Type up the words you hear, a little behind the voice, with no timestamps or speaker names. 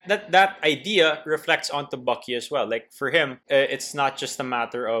that idea reflects onto Bucky as well. Like for him, it's not just a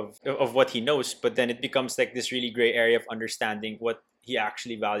matter of what he knows, but then it becomes like this really gray area of understanding what he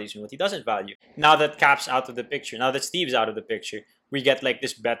actually values and what he doesn't value. Now that Cap's out of the picture, now that Steve's out of the picture, we get like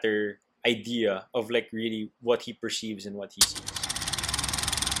this better idea of like really what he perceives and what he sees.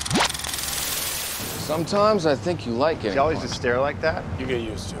 Sometimes I think you like it. You always just stare like that? You get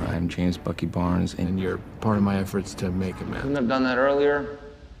used to it. I'm James Bucky Barnes, and You're part of my efforts to make it, man. couldn't have done that earlier.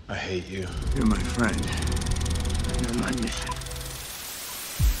 I hate you. You're my friend. You're my mission.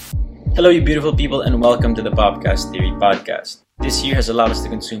 Hello, you beautiful people, and welcome to the Popcast Theory Podcast. This year has allowed us to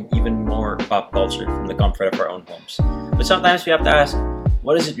consume even more pop culture from the comfort of our own homes. But sometimes we have to ask,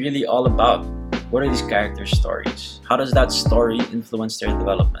 what is it really all about? What are these characters' stories? How does that story influence their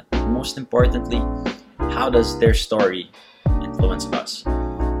development? And most importantly, how does their story influence us?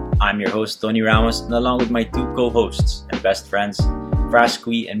 I'm your host, Tony Ramos, and along with my two co-hosts and best friends,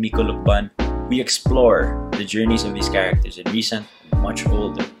 Frasqui and Miko Lukban, we explore the journeys of these characters in recent, much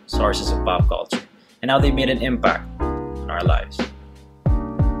older sources of pop culture and how they made an impact on our lives.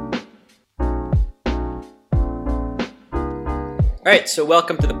 Alright, so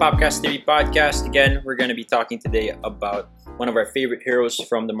welcome to the Popcast Theory Podcast. Again, we're going to be talking today about one of our favorite heroes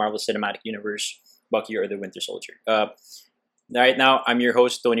from the Marvel Cinematic Universe, Bucky or the Winter Soldier. Right now, I'm your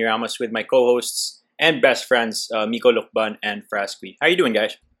host, Tony Ramos, with my co-hosts and best friends, Miko Lukban and Frasqui. How you doing,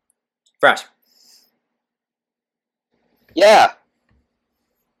 guys? Fras? Yeah.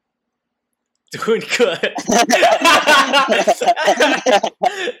 Doing good.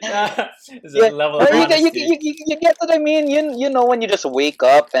 It's a level of you, honesty. you get what I mean? You know when you just wake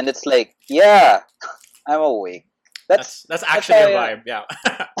up and it's like, yeah, I'm awake. That's actually how a I- vibe, yeah.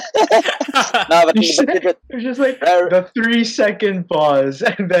 No, but It's just like the 3-second pause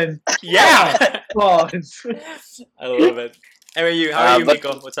and then Yeah! pause. I love it. How are you, but-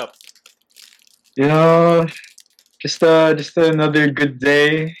 Miko? What's up? You know, just another good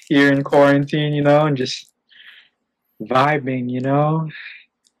day here in quarantine, and just vibing.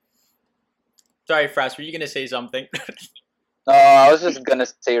 Sorry, Fras, were you going to say something? no, I was just gonna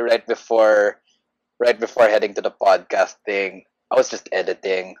say right before heading to the podcast thing, I was just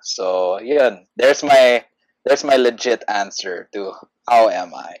editing. So yeah, there's my legit answer to how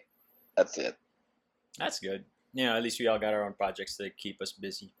am I. That's it. That's good. At least we all got our own projects to keep us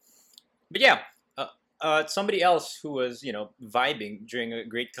busy. But yeah, somebody else who was, vibing during a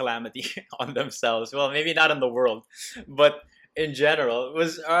great calamity on themselves. Well, maybe not in the world, but in general,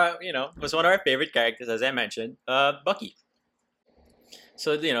 was one of our favorite characters, as I mentioned, Bucky.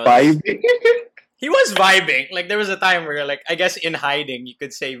 So Vibing. he was vibing. Like there was a time where, like, I guess in hiding, you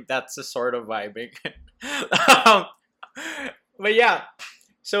could say that's a sort of vibing. um, but yeah.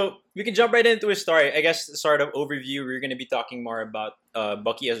 So we can jump right into his story. I guess the sort of overview, we're going to be talking more about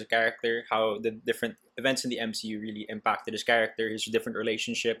Bucky as a character, how the different events in the MCU really impacted his character, his different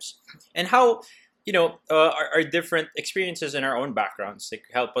relationships, and how, our different experiences in our own backgrounds like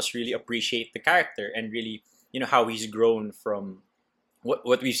help us really appreciate the character and really, how he's grown from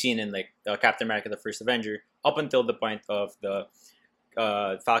what we've seen in like Captain America, the First Avenger, up until the point of the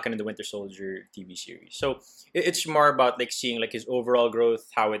Falcon and the Winter Soldier TV series. So it's more about like seeing like his overall growth,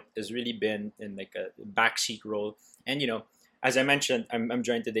 how it has really been in like a backseat role. And as I mentioned, I'm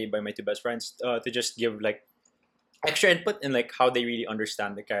joined today by my two best friends to just give like extra input in like how they really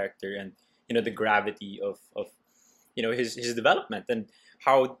understand the character and the gravity of his development and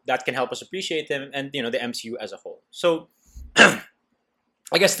how that can help us appreciate him and the MCU as a whole. So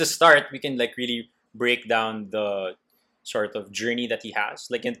I guess to start, we can like really break down the sort of journey that he has,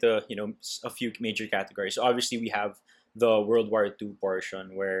 like into a few major categories. So obviously we have the World War II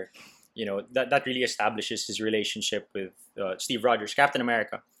portion where that really establishes his relationship with Steve Rogers, Captain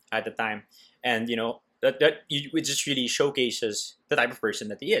America at the time, and it just really showcases the type of person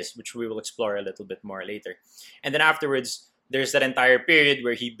that he is, which we will explore a little bit more later. And then afterwards, there's that entire period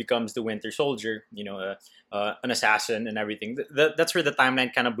where he becomes the Winter Soldier, an assassin and everything. That's where the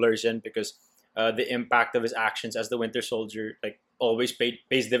timeline kind of blurs in because the impact of his actions as the Winter Soldier like always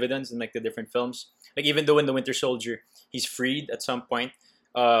pays dividends in like the different films. Like even though in the Winter Soldier he's freed at some point,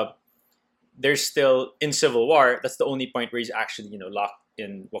 there's still in Civil War. That's the only point where he's actually locked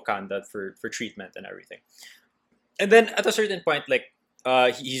in Wakanda for treatment and everything. And then at a certain point, like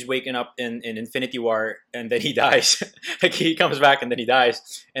he's waking up in Infinity War and then he dies. Like he comes back and then he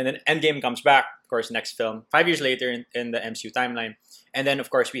dies. And then Endgame comes back, of course, next film, 5 years later in the MCU timeline. And then, of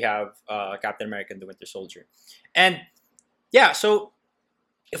course, we have Captain America and the Winter Soldier. And yeah, so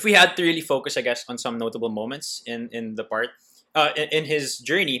if we had to really focus, I guess, on some notable moments in the part, in his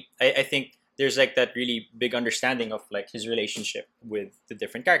journey, I think there's like that really big understanding of like his relationship with the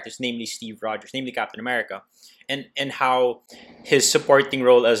different characters, namely Steve Rogers, namely Captain America, and how his supporting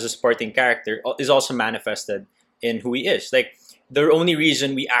role as a supporting character is also manifested in who he is. Like the only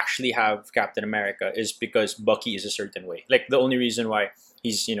reason we actually have Captain America is because Bucky is a certain way. Like the only reason why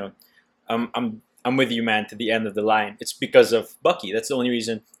he's I'm with you, man, to the end of the line. It's because of Bucky. That's the only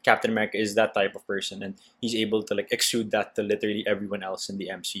reason Captain America is that type of person, and he's able to like exude that to literally everyone else in the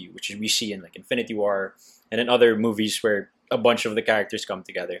MCU, which we see in like Infinity War and in other movies where a bunch of the characters come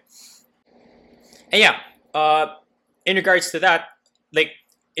together. And yeah, in regards to that, like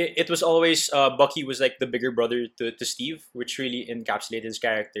it was always Bucky was like the bigger brother to Steve, which really encapsulated his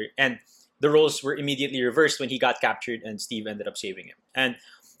character. And the roles were immediately reversed when he got captured and Steve ended up saving him. And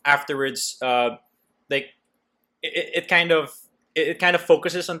afterwards, like it kind of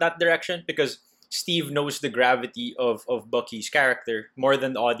focuses on that direction because Steve knows the gravity of Bucky's character more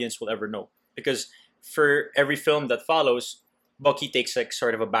than the audience will ever know. Because for every film that follows, Bucky takes like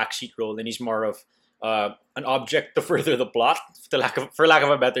sort of a backseat role, and he's more of an object to further the plot, for lack of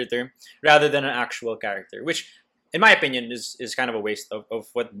a better term, rather than an actual character. Which, in my opinion, is kind of a waste of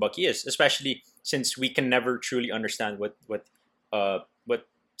what Bucky is, especially since we can never truly understand what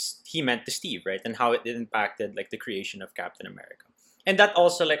he meant to Steve, right, and how it impacted like the creation of Captain America, and that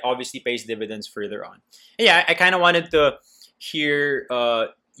also like obviously pays dividends further on. And yeah, I kind of wanted to hear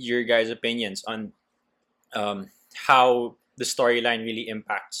your guys' opinions on how the storyline really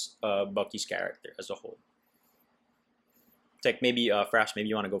impacts Bucky's character as a whole. It's like maybe Fraps, maybe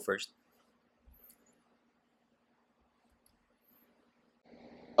you want to go first.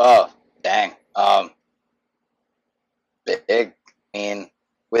 Oh, dang. Big. I mean,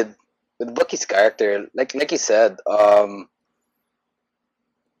 with Bucky's character, like you said,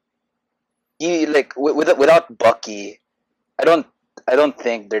 he like without Bucky, I don't I don't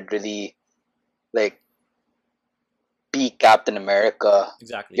think there'd really like be Captain America.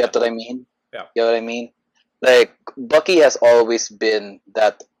 Exactly. You Yeah. get what I mean? Yeah. You know what I mean? Like Bucky has always been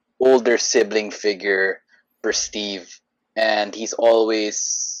that older sibling figure for Steve, and he's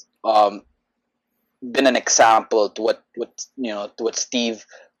always been an example to what Steve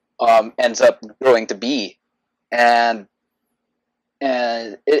ends up growing to be, and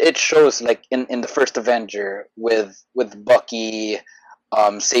it shows like in the first Avenger with Bucky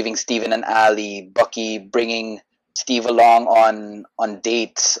saving Steven and Ali, Bucky bringing Steve along on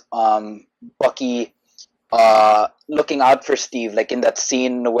dates, Bucky looking out for Steve, like in that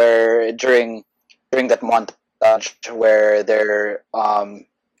scene where during that montage where they're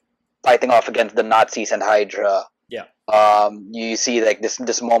fighting off against the Nazis and Hydra. Yeah. You see like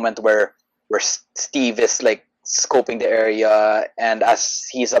this moment where Steve is like scoping the area, and as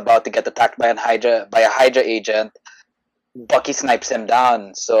he's about to get attacked by a Hydra agent, Bucky snipes him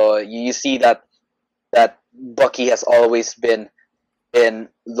down. So you see that Bucky has always been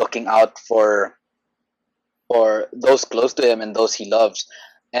looking out for those close to him and those he loves,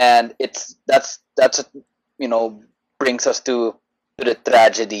 and that's brings us to the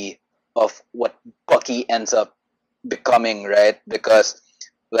tragedy of what Bucky ends up becoming, right? Because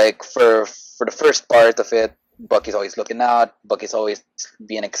like for the first part of it, Bucky's always looking out. Bucky's always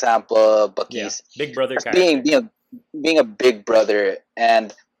being an example. Bucky's Big brother as character. being a big brother,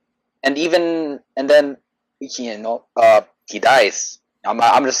 and then he dies.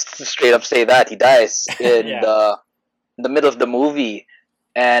 I'm just straight up say that he dies in Yeah. the middle of the movie,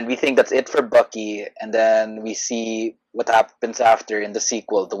 and we think that's it for Bucky, and then we see what happens after in the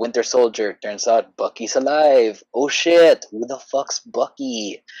sequel, The Winter Soldier. Turns out Bucky's alive. Oh shit, who the fuck's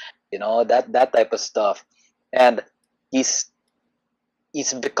Bucky? That type of stuff, and he's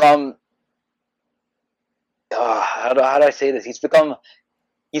become how do I say this? He's become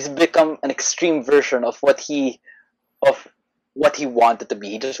an extreme version of what he wanted to be.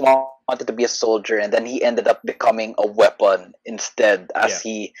 He just wanted to be a soldier, and then he ended up becoming a weapon instead, as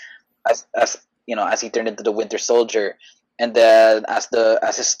as he turned into the Winter Soldier. And then as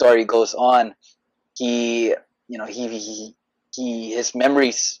his story goes on, he his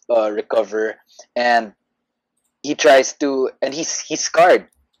memories recover, and he tries to, and he's scarred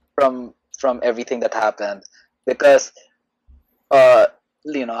from everything that happened, because uh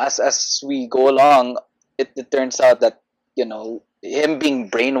as we go along, it turns out that him being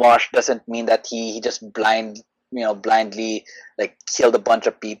brainwashed doesn't mean that he just blindly like killed a bunch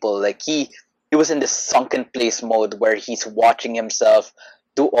of people. Like he was in this sunken place mode where he's watching himself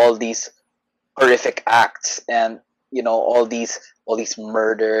do all these horrific acts, and all these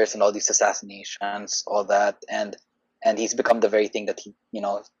murders and all these assassinations, all that, and he's become the very thing that he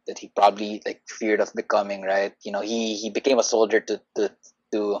probably like feared of becoming, right? He became a soldier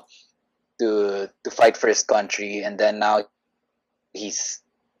to to fight for his country, and then now he's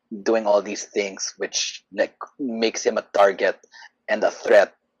doing all these things which like makes him a target and a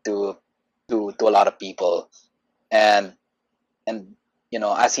threat to to a lot of people. And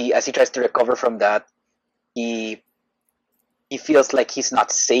as he tries to recover from that, he he feels like he's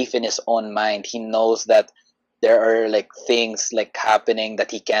not safe in his own mind. He knows that there are like things like happening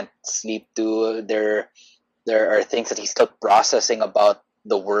that he can't sleep to. There are things that he's still processing about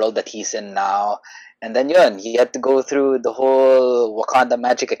the world that he's in now. And then he had to go through the whole Wakanda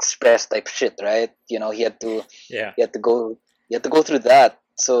Magic Express type shit, right? Yeah. He had to go through that,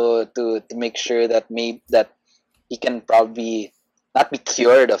 so to make sure that maybe that he can probably not be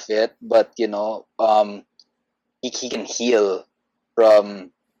cured of it, but he can heal from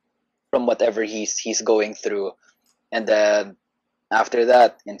whatever he's going through. And then after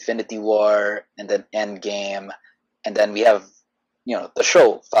that, Infinity War, and then Endgame, and then we have the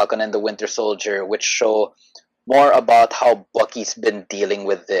show Falcon and the Winter Soldier, which show more about how Bucky's been dealing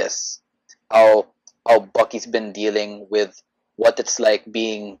with this, how Bucky's been dealing with what it's like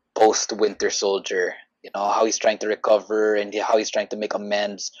being post Winter Soldier. How he's trying to recover and how he's trying to make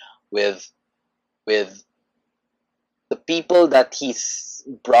amends with with the people that he's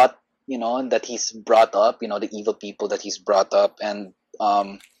brought that he's brought up, the evil people that he's brought up, and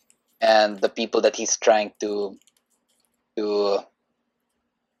the people that he's trying to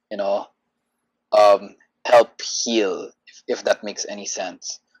you know help heal, if that makes any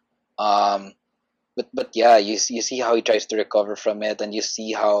sense. um but yeah, you see how he tries to recover from it, and you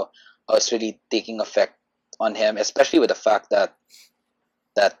see how it's really taking effect on him, especially with the fact that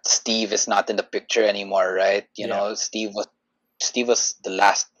Steve is not in the picture anymore, right? Yeah. Steve was the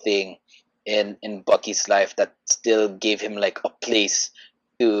last thing in Bucky's life that still gave him like a place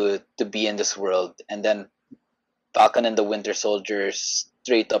to be in this world. And then Falcon and the Winter Soldier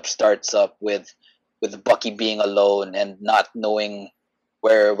straight up starts up with Bucky being alone and not knowing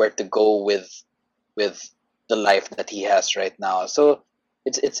where to go with the life that he has right now. So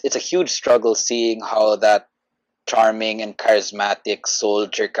it's a huge struggle seeing how that charming and charismatic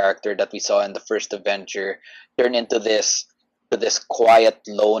soldier character that we saw in the first Avenger turn into this quiet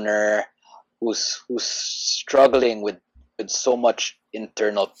loner who's struggling with so much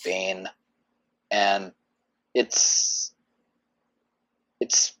internal pain. And it's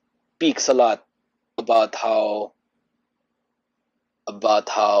it speaks a lot about how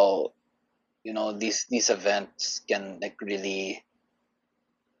these events can like really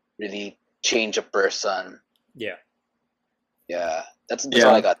change a person. Yeah. Yeah, that's all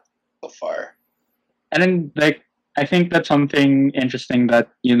Yeah. I got so far. And then like I think that's something interesting that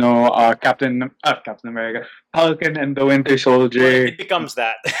Captain America, Falcon and the Winter Well, Soldier. it becomes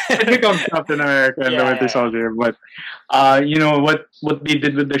that. It becomes Captain America and the Yeah, Winter yeah, yeah. Soldier. But what they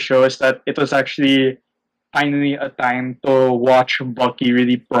did with the show is that it was actually finally a time to watch Bucky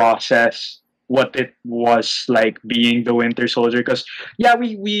really process what it was like being the Winter Soldier. Because yeah,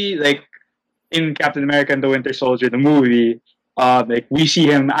 we like in Captain America and the Winter Soldier, the movie, like we see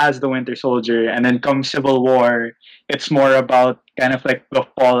him as the Winter Soldier, and then come Civil War, it's more about kind of like the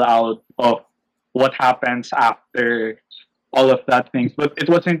fallout of what happens after all of that things. But it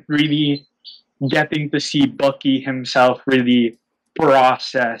wasn't really getting to see Bucky himself really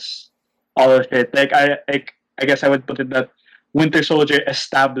process all of it. I guess I would put it that Winter Soldier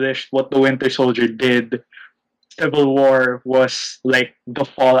established what the Winter Soldier did. Civil War was like the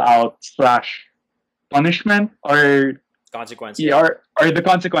fallout slash punishment, or Consequence. yeah, Yeah. or the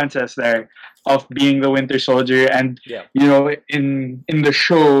consequences there of being the Winter Soldier. And Yeah. in the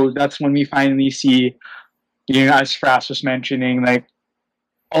show, that's when we finally see, as Fras was mentioning, like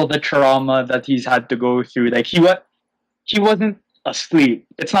all the trauma that he's had to go through. Like he wasn't asleep.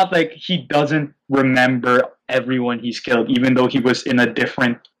 It's not like he doesn't remember everyone he's killed, even though he was in a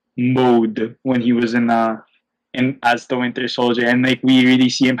different mode when he was in as the Winter Soldier. And like we really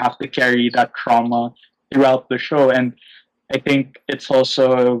see him have to carry that trauma throughout the show. And I think it's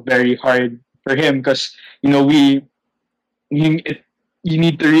also very hard for him because you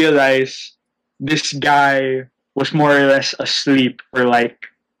need to realize this guy was more or less asleep for like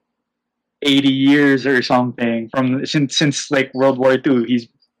 80 years or something from since like World War II. He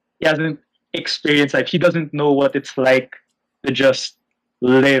hasn't experienced life. He doesn't know what it's like to just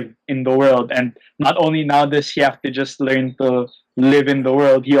live in the world. And not only now does he have to just learn to live in the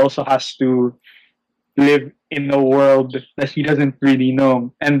world, he also has to live in a world that he doesn't really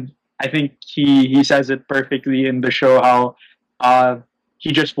know. And I think he says it perfectly in the show how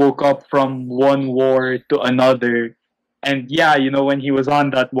he just woke up from one war to another. And yeah, when he was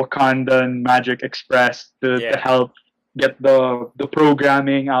on that Wakandan Magic Express to Yeah. help get the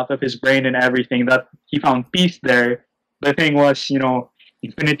programming out of his brain and everything, that he found peace there. The thing was,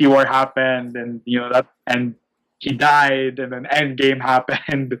 Infinity War happened, and that, and he died, and then Endgame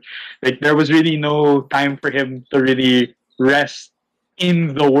happened. Like there was really no time for him to really rest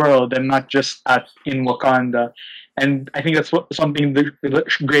in the world and not just in Wakanda. And I think that's something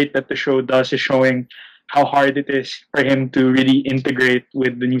great that the show does, is showing how hard it is for him to really integrate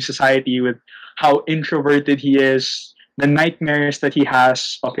with the new society, with how introverted he is, the nightmares that he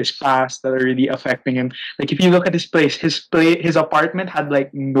has of his past that are really affecting him. Like if you look at his place, his apartment had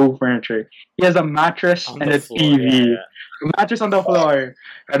like no furniture. He has a mattress On and the a floor, yeah, TV, yeah. a mattress on the floor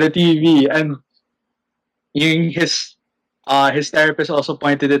and a TV, and yung his therapist also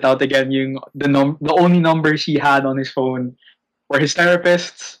pointed it out again. The only numbers he had on his phone were his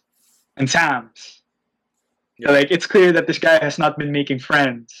therapist's and Sam's. So, Yeah. like it's clear that this guy has not been making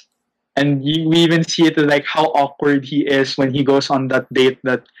friends, and we even see it like how awkward he is when he goes on that date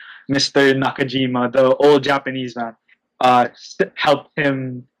that Mr. Nakajima, the old Japanese man, helped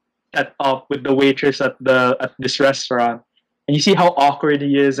him set up with the waitress at this restaurant, and you see how awkward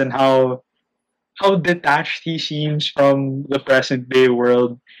he is and how detached he seems from the present day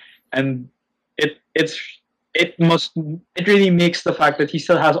world, and it it's it really makes the fact that he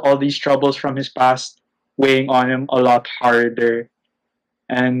still has all these troubles from his past weighing on him a lot harder.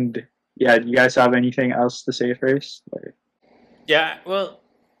 And yeah, do you guys have anything else to say first? Yeah, well,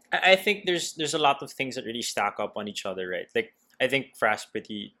 I think there's a lot of things that really stack up on each other, right? Like I think Fras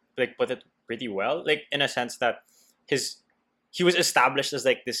pretty like put it pretty well, like in a sense that his he was established as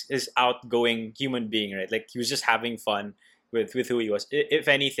like this outgoing human being, right? Like he was just having fun with who he was. If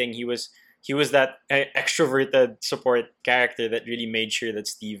anything, he was that extroverted support character that really made sure that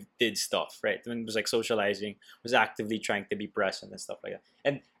Steve did stuff, right? When it was like socializing, was actively trying to be present and stuff like that.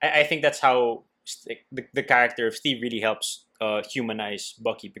 And I think that's how like, the character of Steve really helps humanize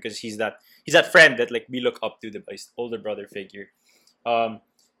Bucky, because he's that friend that like we look up to, the his older brother figure. Um,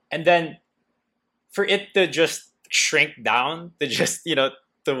 and then for it to just shrink down to just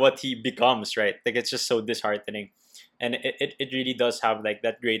to what he becomes, right? Like it's just so disheartening, and it really does have like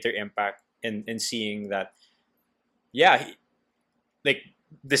that greater impact in seeing that, yeah, like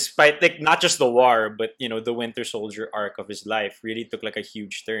despite like not just the war, but the Winter Soldier arc of his life really took like a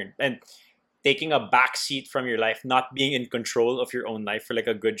huge turn, and taking a back seat from your life, not being in control of your own life for like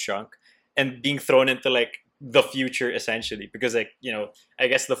a good chunk, and being thrown into like the future essentially, because like I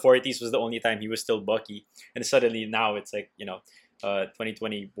guess the 40s was the only time he was still Bucky, and suddenly now it's like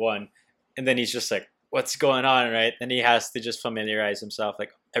 2021, and then he's just like, what's going on, right? And he has to just familiarize himself,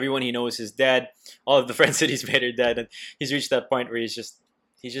 like everyone he knows is dead, all of the friends that he's made are dead, and he's reached that point where he's just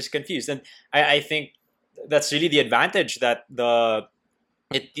confused. And I think that's really the advantage that the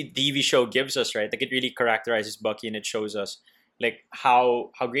TV show gives us, right? Like it really characterizes Bucky, and it shows us like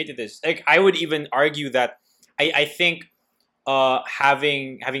how great it is. Like I would even argue that I think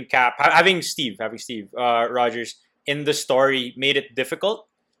having Cap having Steve Rogers in the story made it difficult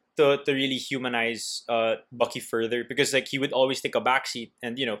to really humanize Bucky further, because like he would always take a backseat,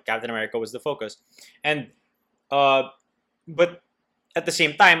 and Captain America was the focus, and uh, but at the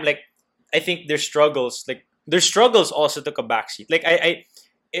same time, like I think their struggles also took a backseat. Like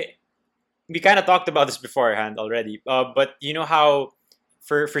it, we kind of talked about this beforehand already, but you know how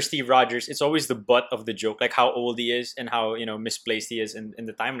for Steve Rogers, it's always the butt of the joke, like how old he is and how misplaced he is in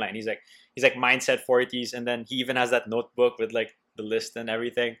the timeline. He's like mindset 40s, and then he even has that notebook with like the list and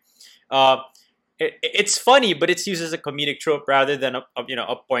everything. Uh, it's funny, but it's used as a comedic trope rather than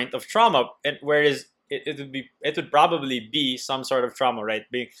a point of trauma. And whereas it would probably be some sort of trauma, right?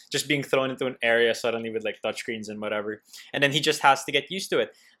 Being thrown into an area suddenly with like touchscreens and whatever, and then he just has to get used to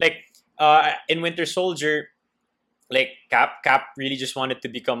it. Like in Winter Soldier, like Cap really just wanted to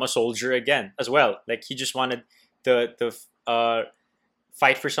become a soldier again as well. Like he just wanted to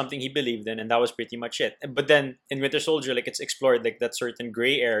fight for something he believed in, and that was pretty much it. But then in Winter Soldier, like it's explored like that certain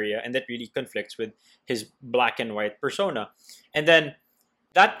gray area, and that really conflicts with his black and white persona. And then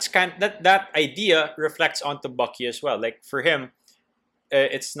that idea reflects onto Bucky as well. Like for him,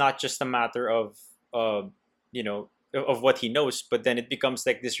 it's not just a matter of you know of what he knows, but then it becomes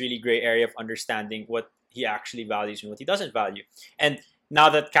like this really gray area of understanding what he actually values and what he doesn't value. And now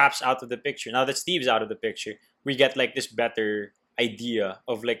that Cap's out of the picture, now that Steve's out of the picture, we get like this better idea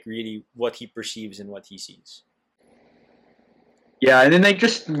of like really what he perceives and what he sees. Yeah, and then like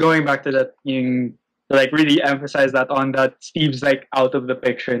just going back to that thing, to like really emphasize that on that Steve's like out of the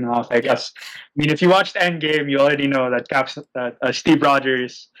picture now. Like, Yeah. I mean, if you watched Endgame, you already know that Steve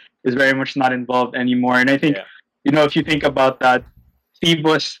Rogers is very much not involved anymore. And I think Yeah. if you think about that, Steve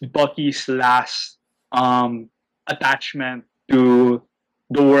was Bucky's last attachment to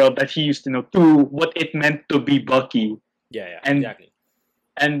the world that he used to know, to what it meant to be Bucky. Yeah, And exactly.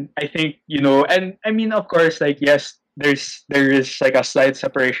 and I think, and I mean, of course, like, yes, there is like a slight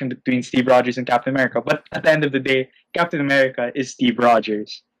separation between Steve Rogers and Captain America, but at the end of the day, Captain America is Steve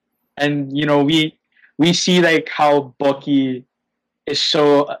Rogers. And we see like how Bucky is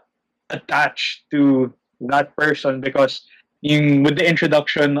so attached to that person, because with the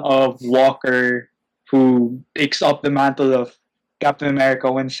introduction of Walker, who takes up the mantle of Captain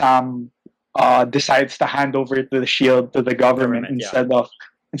America when Sam decides to hand over to the shield to the government Government, yeah.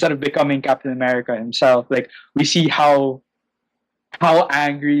 instead of becoming Captain America himself. Like, we see how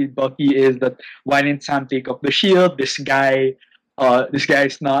angry Bucky is that why didn't Sam take up the shield? This guy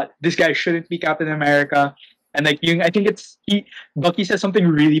shouldn't be Captain America. And like, I think Bucky says something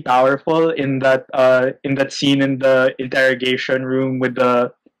really powerful in that scene in the interrogation room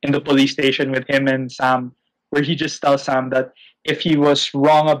in the police station with him and Sam, where he just tells Sam that if he was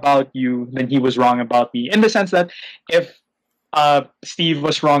wrong about you, then he was wrong about me. In the sense that if Steve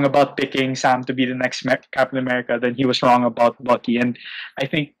was wrong about picking Sam to be the next Captain America, then he was wrong about Bucky. And I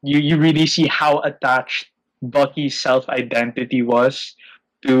think you really see how attached Bucky's self identity was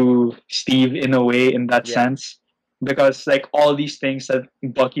to Steve in a way, in that Yeah. sense. Because like all these things that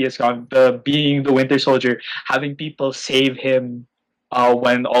Bucky has gone, the being the Winter Soldier, having people save him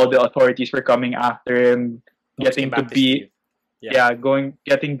when all the authorities were coming after him, Always came getting to back to Steve. be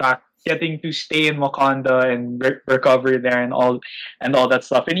getting to stay in Wakanda and recover there and all that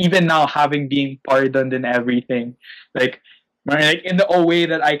stuff. And even now, having been pardoned and everything, like, like in the way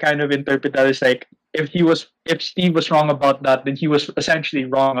that I kind of interpret that is like, if Steve was wrong about that, then he was essentially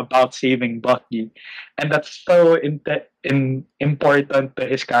wrong about saving Bucky, and that's so important to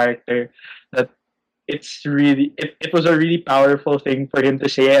his character that it was a really powerful thing for him to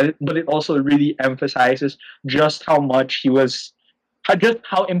say, but it also really emphasizes just how much just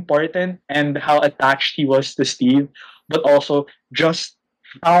how important and how attached he was to Steve, but also just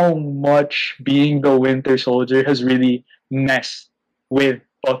how much being the Winter Soldier has really messed with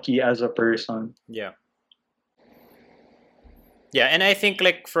Bucky as a person. Yeah. Yeah, and I think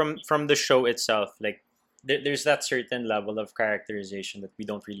like from the show itself, like there's that certain level of characterization that we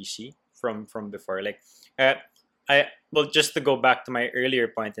don't really see from before. Like, uh, I well, just to go back to my earlier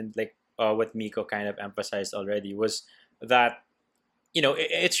point, and like what Miko kind of emphasized already, was that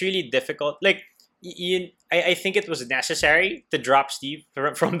it's really difficult. Like, I think it was necessary to drop Steve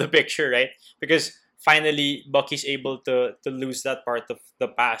from the picture, right? Because finally Bucky's able to lose that part of the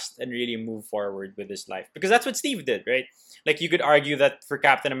past and really move forward with his life, because that's what Steve did, right? Like, you could argue that for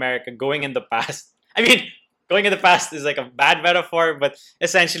Captain America, going in the past, I mean, going in the past is like a bad metaphor, but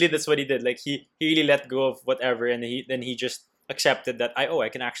essentially that's what he did. Like, he really let go of whatever, and he just accepted that I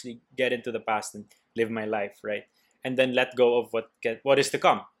can actually get into the past and live my life, right? And then let go of what is to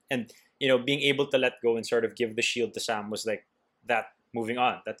come. And being able to let go and sort of give the shield to Sam was like that moving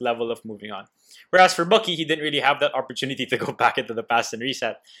on, that level of moving on. Whereas for Bucky, he didn't really have that opportunity to go back into the past and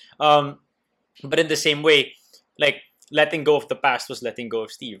reset. But in the same way, like, letting go of the past was letting go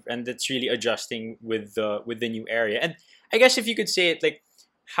of Steve, and it's really adjusting with the new area. And I guess if you could say it, like,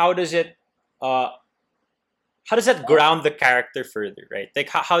 how does it uh how does that ground the character further, right? Like,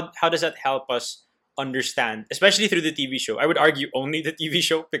 how does that help us understand, especially through the TV show? I would argue only the TV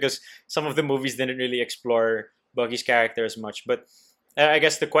show, because some of the movies didn't really explore Bucky's character as much. But I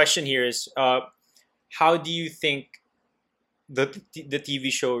guess the question here is, how do you think the TV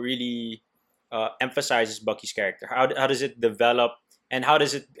show really emphasizes Bucky's character? How does it develop, and how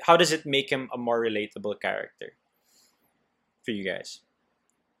does it make him a more relatable character for you guys?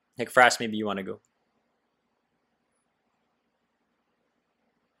 Like, Fras, maybe you want to go.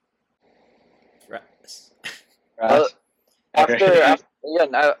 Fras. Well, after, Okay. after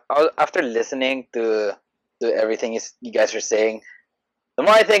yeah, after listening to everything you guys are saying, the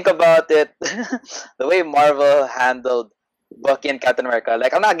more I think about it, the way Marvel handled Bucky and Captain America,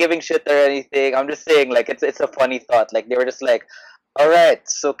 like, I'm not giving shit or anything. I'm just saying, like, it's a funny thought. Like, they were just like, all right,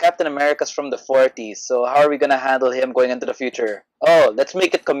 so Captain America's from the 40s. So how are we gonna handle him going into the future? Oh, let's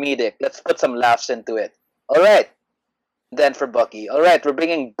make it comedic. Let's put some laughs into it. All right. Then for Bucky, all right, we're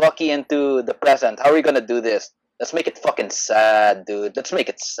bringing Bucky into the present. How are we gonna do this? Let's make it fucking sad, dude. Let's make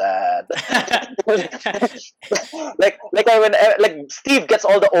it sad. Like Steve gets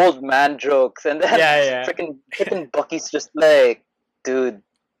all the old man jokes, and then Yeah, yeah. freaking Bucky's just like, dude,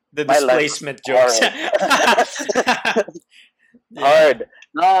 The my life is displacement jokes. hard. Yeah. Hard.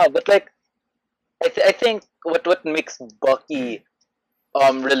 No, but like, I think what makes Bucky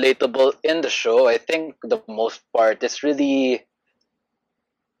relatable in the show, I think the most part is really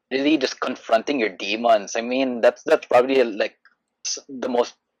really just confronting your demons. I mean, that's probably like the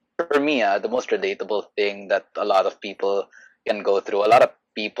most, for me, the most relatable thing that a lot of people can go through. A lot of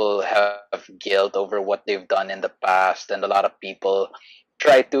people have guilt over what they've done in the past, and a lot of people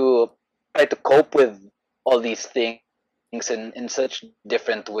try to cope with all these things in such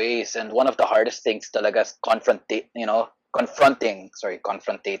different ways. And one of the hardest things talaga is confrontating,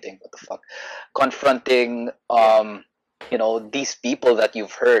 what the fuck, confronting these people that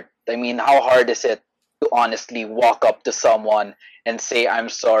you've hurt. I mean, how hard is it to honestly walk up to someone and say I'm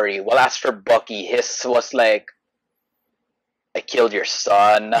sorry? Well, as for Bucky, his was like, I killed your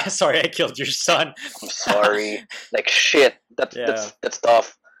son. Sorry, I killed your son. I'm sorry. Like shit. That's Yeah. that's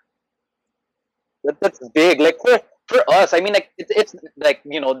tough. That's big. Like for us, I mean, like it's like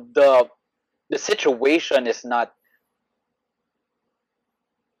the situation is not.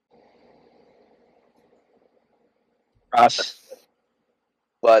 Us.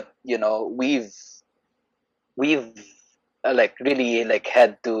 But we've like really like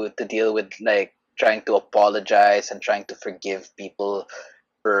had to deal with like trying to apologize and trying to forgive people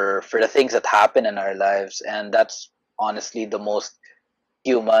for the things that happen in our lives, and that's honestly the most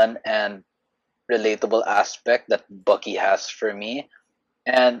human and relatable aspect that Bucky has for me.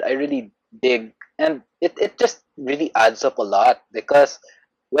 And I really dig, and it just really adds up a lot because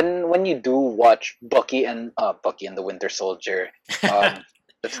when you do watch Bucky and the Winter Soldier, um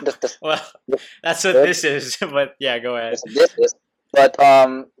that's Well, that's what good. this is. But yeah, go ahead. This is, but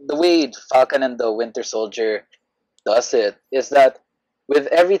the way Falcon and the Winter Soldier does it is that with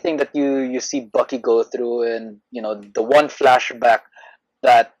everything that you see Bucky go through, and the one flashback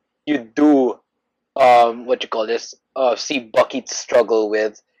that you do what you call this see Bucky struggle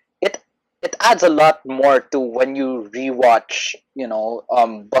with, it it adds a lot more to when you rewatch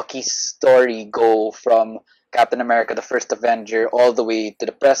Bucky's story go from Captain America the First Avenger all the way to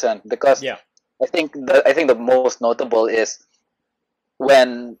the present, because Yeah. I think the most notable is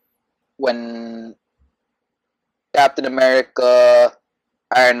when when Captain America,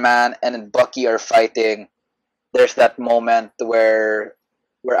 Iron Man, and then Bucky are fighting. There's that moment where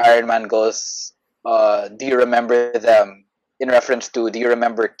Iron Man goes, "Do you remember them?" In reference to, "Do you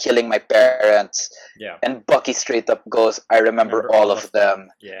remember killing my parents?" Yeah. And Bucky straight up goes, "I remember Remember all all of of them."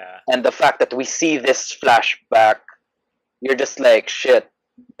 them. Yeah. And the fact that we see this flashback, you're just like, shit.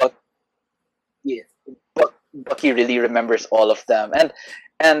 Buck, yeah, Bucky really remembers all of them.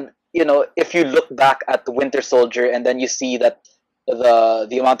 And if you look back at the Winter Soldier, and then you see that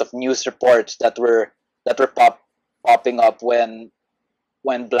the amount of news reports that were popping up when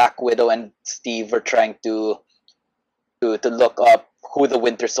Black Widow and Steve were trying to look up who the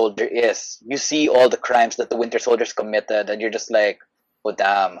Winter Soldier is. You see all the crimes that the Winter Soldier's committed, and you're just like, oh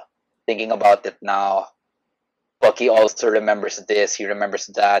damn. Thinking about it now, Bucky also remembers this. He remembers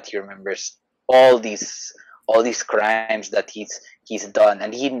that. He remembers all these all these crimes that he's done,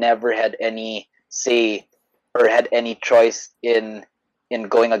 and he never had any say or had any choice in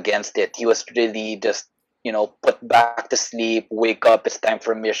going against it. He was really just put back to sleep, wake up, it's time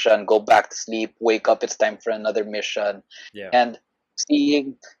for a mission, go back to sleep, wake up, it's time for another mission. Yeah. And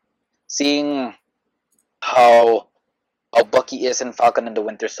seeing how Bucky is in Falcon and the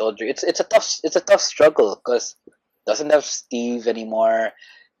Winter Soldier, it's a tough struggle because doesn't have Steve anymore.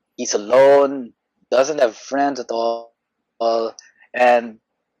 He's alone, doesn't have friends at all, and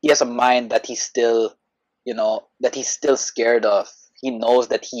he has a mind that he's still scared of. He knows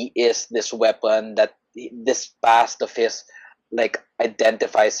that he is this weapon, that this past of his like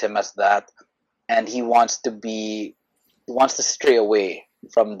identifies him as that, and he wants to stray away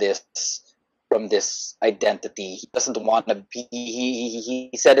from this identity. He doesn't want to be. He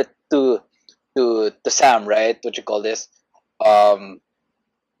said it to Sam, right? Um,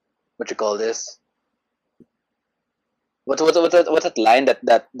 what you call this? What's that line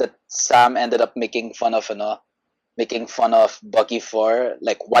that Sam ended up making fun of, making fun of Bucky for,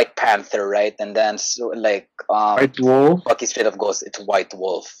 like White Panther, right? And then like White Wolf. Bucky straight up goes, "It's White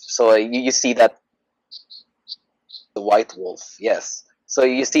Wolf." So you see that the White Wolf, yes. So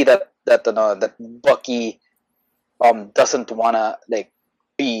you see that Bucky doesn't wanna like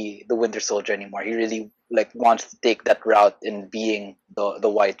be the Winter Soldier anymore. He really like wants to take that route in being the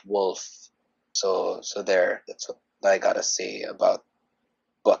White Wolf. So there, that's what I gotta say about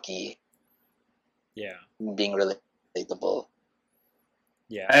Bucky Yeah. being relatable.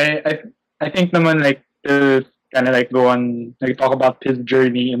 Yeah. I think naman like to kind of like go on like talk about his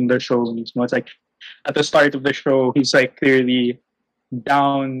journey in the show. It's like at the start of the show, he's like clearly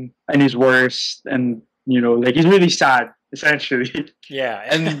down and his worst, and like he's really sad essentially. Yeah.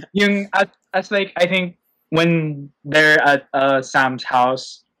 And yung as like I think when they're at Sam's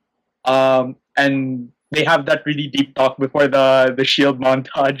house, And they have that really deep talk before the shield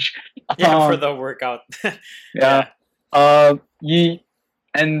montage. Yeah, for Um, the workout. yeah. Yeah. He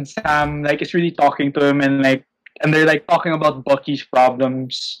and Sam like is really talking to him, and they're like talking about Bucky's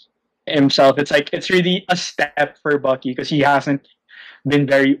problems himself. It's like it's really a step for Bucky because he hasn't been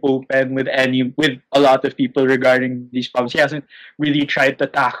very open with a lot of people regarding these problems. He hasn't really tried to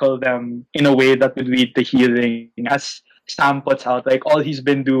tackle them in a way that would lead to healing. As Sam puts out, like all he's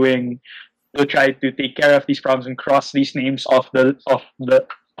been doing to try to take care of these problems and cross these names off the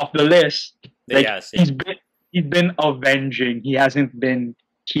list. Like Yes, yeah. he's been avenging. He hasn't been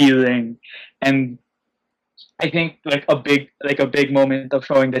healing, and I think like a big moment of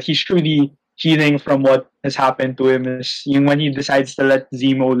showing that he's truly healing from what has happened to him is when he decides to let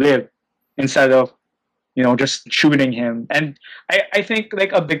Zemo live instead of just shooting him. And I think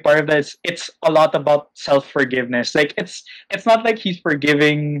like a big part of that is it's a lot about self forgiveness. Like it's not like he's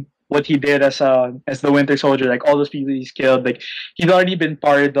forgiving what he did as the Winter Soldier, like all those people he's killed. Like he's already been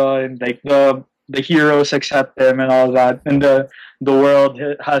pardoned. Like the heroes accept him and all that, and the world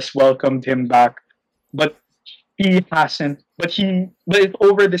has welcomed him back. But he hasn't. But it's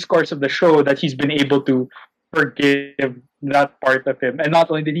over this course of the show that he's been able to forgive that part of him. And not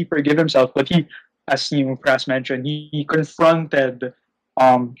only did he forgive himself, but as Crass mentioned, he confronted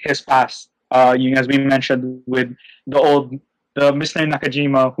his past. As we mentioned with the old the Mr.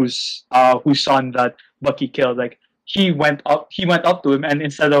 Nakajima, whose son that Bucky killed. Like he went up to him, and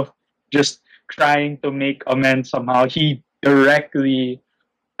instead of just trying to make amends somehow, he directly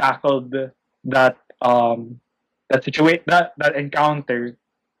tackled that that situation, that encounter,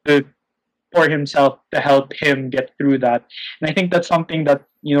 to for himself to help him get through that. And I think that's something that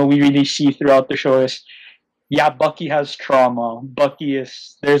we really see throughout the show is, yeah, Bucky has trauma.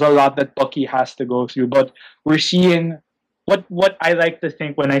 There's a lot that Bucky has to go through, but we're seeing what I like to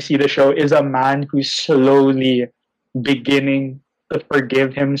think when I see the show is a man who's slowly beginning to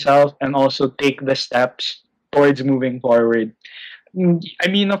forgive himself and also take the steps towards moving forward. I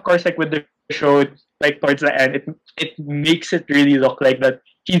mean, of course, like with the show, like towards the end, it makes it really look like that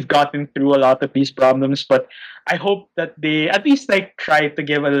he's gotten through a lot of these problems. But I hope that they at least like try to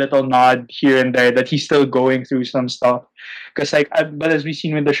give a little nod here and there that he's still going through some stuff. Because but as we've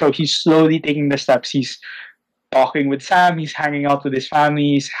seen with the show, he's slowly taking the steps. He's talking with Sam. He's hanging out with his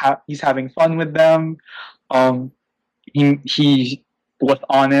family. He's having fun with them. Um, he was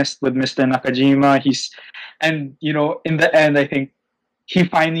honest with Mr. Nakajima. And in the end, I think he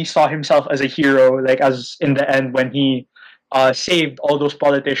finally saw himself as a hero, like as in the end when he saved all those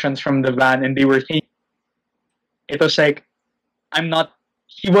politicians from the van and they were thinking, it was like, I'm not,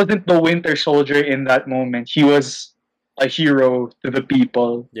 he wasn't the Winter Soldier in that moment. He was a hero to the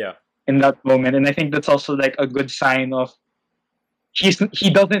people Yeah. in that moment. And I think that's also like a good sign of he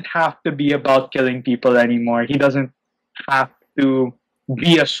doesn't have to be about killing people anymore. He doesn't have to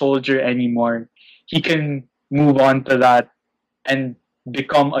be a soldier anymore. He can move on to that and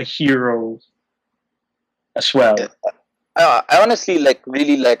become a hero as well. I honestly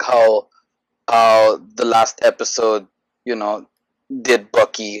really like how the last episode, you know, did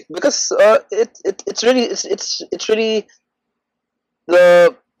Bucky, because it's really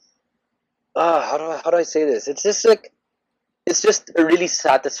the how do I say this? It's just a really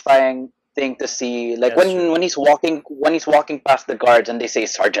satisfying thing to see. Like That's true. when he's walking past the guards and they say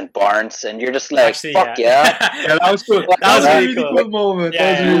Sergeant Barnes, and you're just like, Actually, fuck yeah. yeah. Yeah, that was cool. Fuck That was a That was yeah. really really cool. cool moment. Yeah,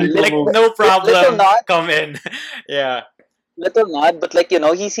 That was a yeah. really cool Like, Like moment. no little problem, nod, come in. Yeah. little nod, but like,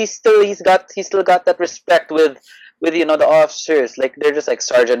 he's still got that respect with the officers. Like they're just like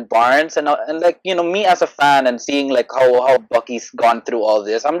Sergeant Barnes, and like, me as a fan and seeing like how Bucky's gone through all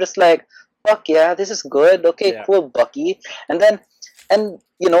this, I'm just like, fuck yeah, this is good. Okay, Yeah. cool, Bucky. And then, and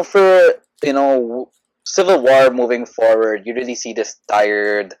for Civil War moving forward, you really see this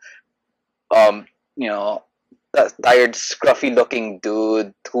tired, um you know that tired, scruffy looking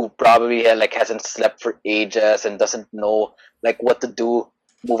dude who probably hasn't slept for ages and doesn't know like what to do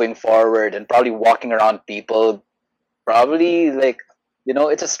moving forward, and probably walking around people, probably like,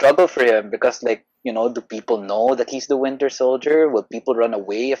 it's a struggle for him, because like, do people know that he's the Winter Soldier? Will people run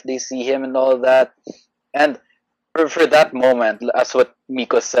away if they see him and all that? And for that moment, as what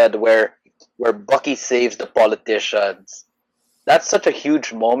Miko said, where Bucky saves the politicians, that's such a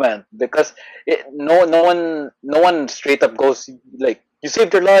huge moment, because no one straight up goes like, you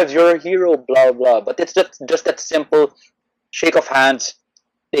saved their lives, you're a hero, blah blah. But it's just that simple shake of hands,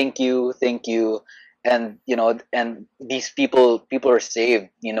 thank you. And and these people are saved.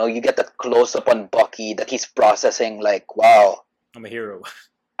 You get that close up on Bucky, that he's processing like, wow, I'm a hero.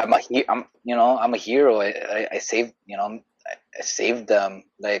 I'm a hero. I saved, I saved them.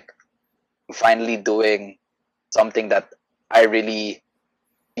 Like, finally doing something that I really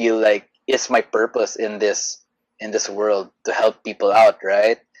feel like is my purpose in this world, to help people out,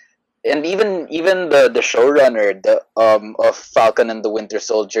 right? And even the showrunner of Falcon and the Winter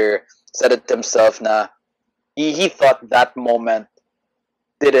Soldier said it himself na he thought that moment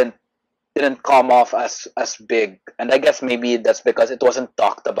didn't didn't come off as big, and I guess maybe that's because it wasn't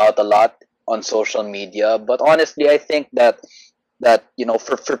talked about a lot on social media. But honestly, I think that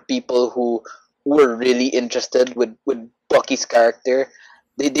for people who were really interested with Bucky's character,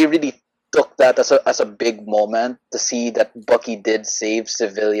 they really took that as a big moment to see that Bucky did save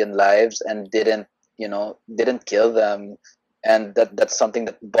civilian lives and didn't kill them. And that's something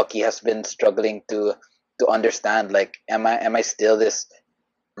that Bucky has been struggling to understand. Like, am I still this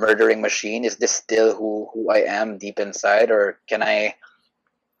murdering machine? Is this still who I am deep inside, or can I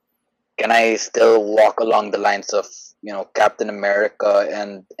still walk along the lines of Captain America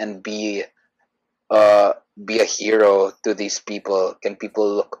and be a hero to these people? Can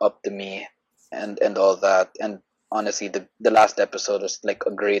people look up to me and all that? And honestly, the last episode was like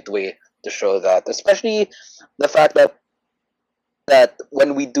a great way to show that, especially the fact that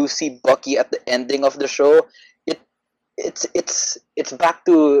when we do see Bucky at the ending of the show, it it's back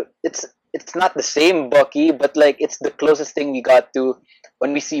to it's not the same Bucky, but like it's the closest thing we got to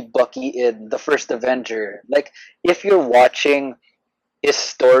when we see Bucky in the first Avenger. Like, if you're watching his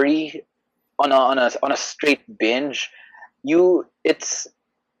story on a straight binge, you it's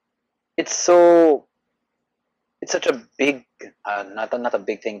so it's such a big not a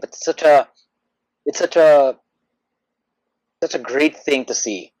big thing, but it's such a great thing to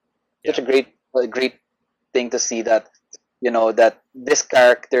see. Such Yeah. a great thing to see that that this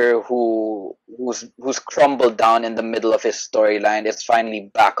character who's crumbled down in the middle of his storyline is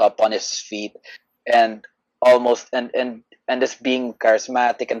finally back up on his feet, and almost and is being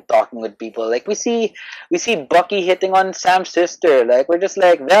charismatic and talking with people. Like, we see Bucky hitting on Sam's sister. Like, we're just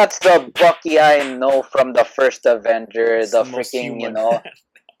like, that's the Bucky I know from the first Avenger, It's the the most freaking human.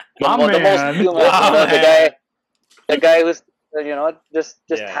 My the most man. human, Oh the guy man. who's just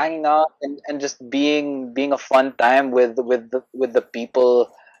Yeah. hanging out and just being a fun time with the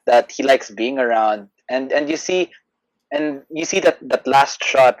people that he likes being around. And you see that last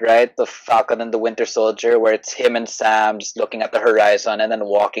shot, right, of Falcon and the Winter Soldier, where it's him and Sam just looking at the horizon and then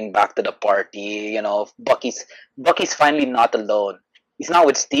walking back to the party. Bucky's finally not alone. He's not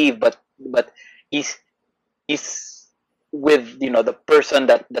with Steve, but he's he's with the person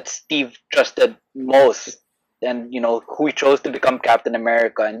that Steve trusted most, and who he chose to become Captain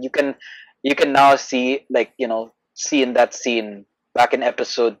America. And you can now see, like, see in that scene back in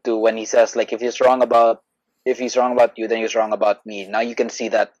episode 2, when he says, like, if he's wrong about you, then he's wrong about me. Now you can see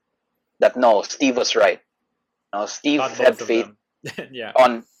that no, Steve was right. No, Steve Not had both of faith them. Yeah.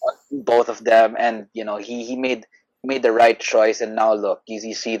 on both of them, and he made the right choice. And now look,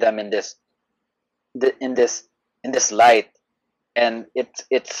 you see them in this in this light, and it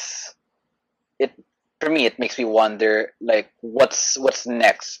for me, it makes me wonder, like, what's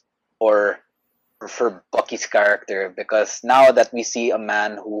next for for Bucky's character, because now that we see a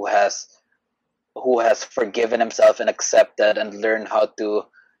man who has forgiven himself and accepted and learned how to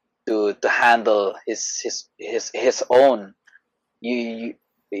handle his own, you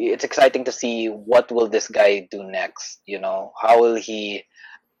it's exciting to see what will this guy do next. How will he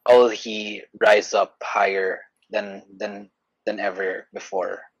rise up higher than ever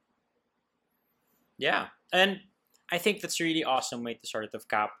before. Yeah. And I think that's a really awesome way to sort of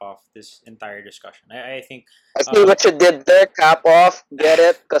cap off this entire discussion. I think I see uh what you did there. Cap off, get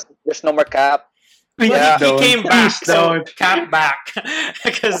it? Because there's no more cap. well, Please Yeah. he don't. came Please back, so don't. Cap back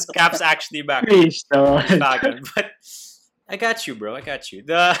because Cap's actually back Please with don't. Falcon. But I got you, bro. I got you.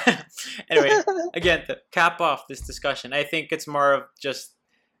 The anyway, again, to cap off this discussion, I think it's more of just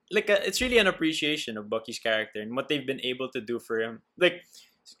like it's really an appreciation of Bucky's character and what they've been able to do for him. Like,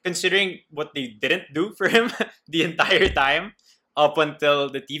 considering what they didn't do for him the entire time up until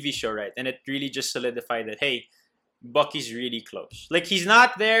the TV show, right? And it really just solidified that, hey, Bucky's really close. Like, he's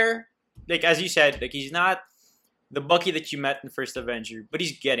not there, like as you said, like he's not the Bucky that you met in First Avenger, but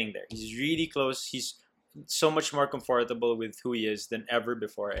he's getting there. He's really close. He's so much more comfortable with who he is than ever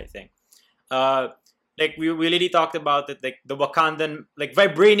before, I think. Uh, like we really talked about it. Like the Wakandan, like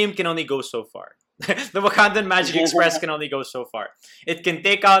vibranium can only go so far. The Wakandan Magic Express can only go so far. It can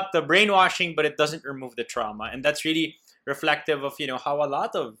take out the brainwashing, but it doesn't remove the trauma, and that's really reflective of how a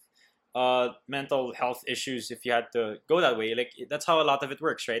lot of mental health issues, if you had to go that way, like that's how a lot of it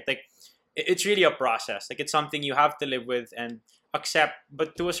works, right? Like it's really a process. Like it's something you have to live with, and accept,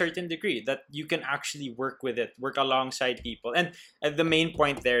 but to a certain degree, that you can actually work with it, work alongside people. And the main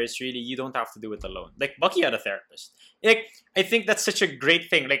point there is really you don't have to do it alone. Like Bucky had a therapist. Like I think that's such a great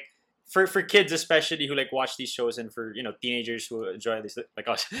thing. Like for kids especially who like watch these shows, and for teenagers who enjoy this like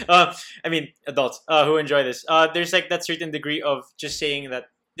us. I mean adults who enjoy this. There's like that certain degree of just saying that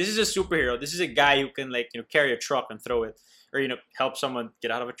this is a superhero. This is a guy who can like carry a truck and throw it, or help someone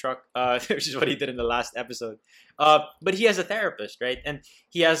get out of a truck, which is what he did in the last episode. But he has a therapist, right? And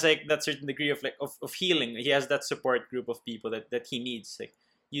he has like that certain degree of like of healing. He has that support group of people that he needs. Like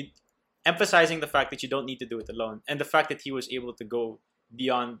you emphasizing the fact that you don't need to do it alone, and the fact that he was able to go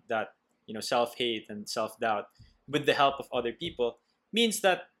beyond that, self-hate and self-doubt with the help of other people, means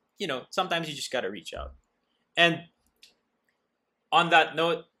that sometimes you just gotta reach out. And on that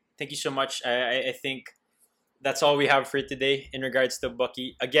note, thank you so much. I think that's all we have for today in regards to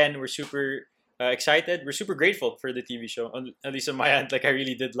Bucky. Again, we're super excited. We're super grateful for the TV show. At least on my end, like I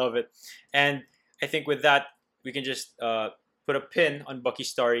really did love it. And I think with that, we can just put a pin on Bucky's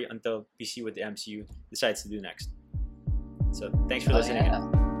story until we see what the MCU decides to do next. So thanks for listening. Yeah.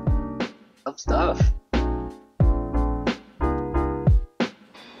 Dope stuff.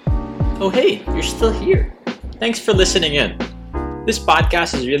 Oh hey, you're still here. Thanks for listening in. This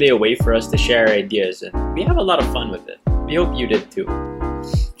podcast is really a way for us to share our ideas, and we have a lot of fun with it. We hope you did too.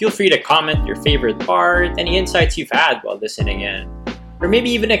 Feel free to comment your favorite part, any insights you've had while listening in, or maybe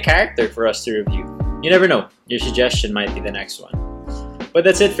even a character for us to review. You never know, your suggestion might be the next one. But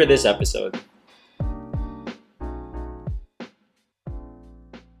that's it for this episode.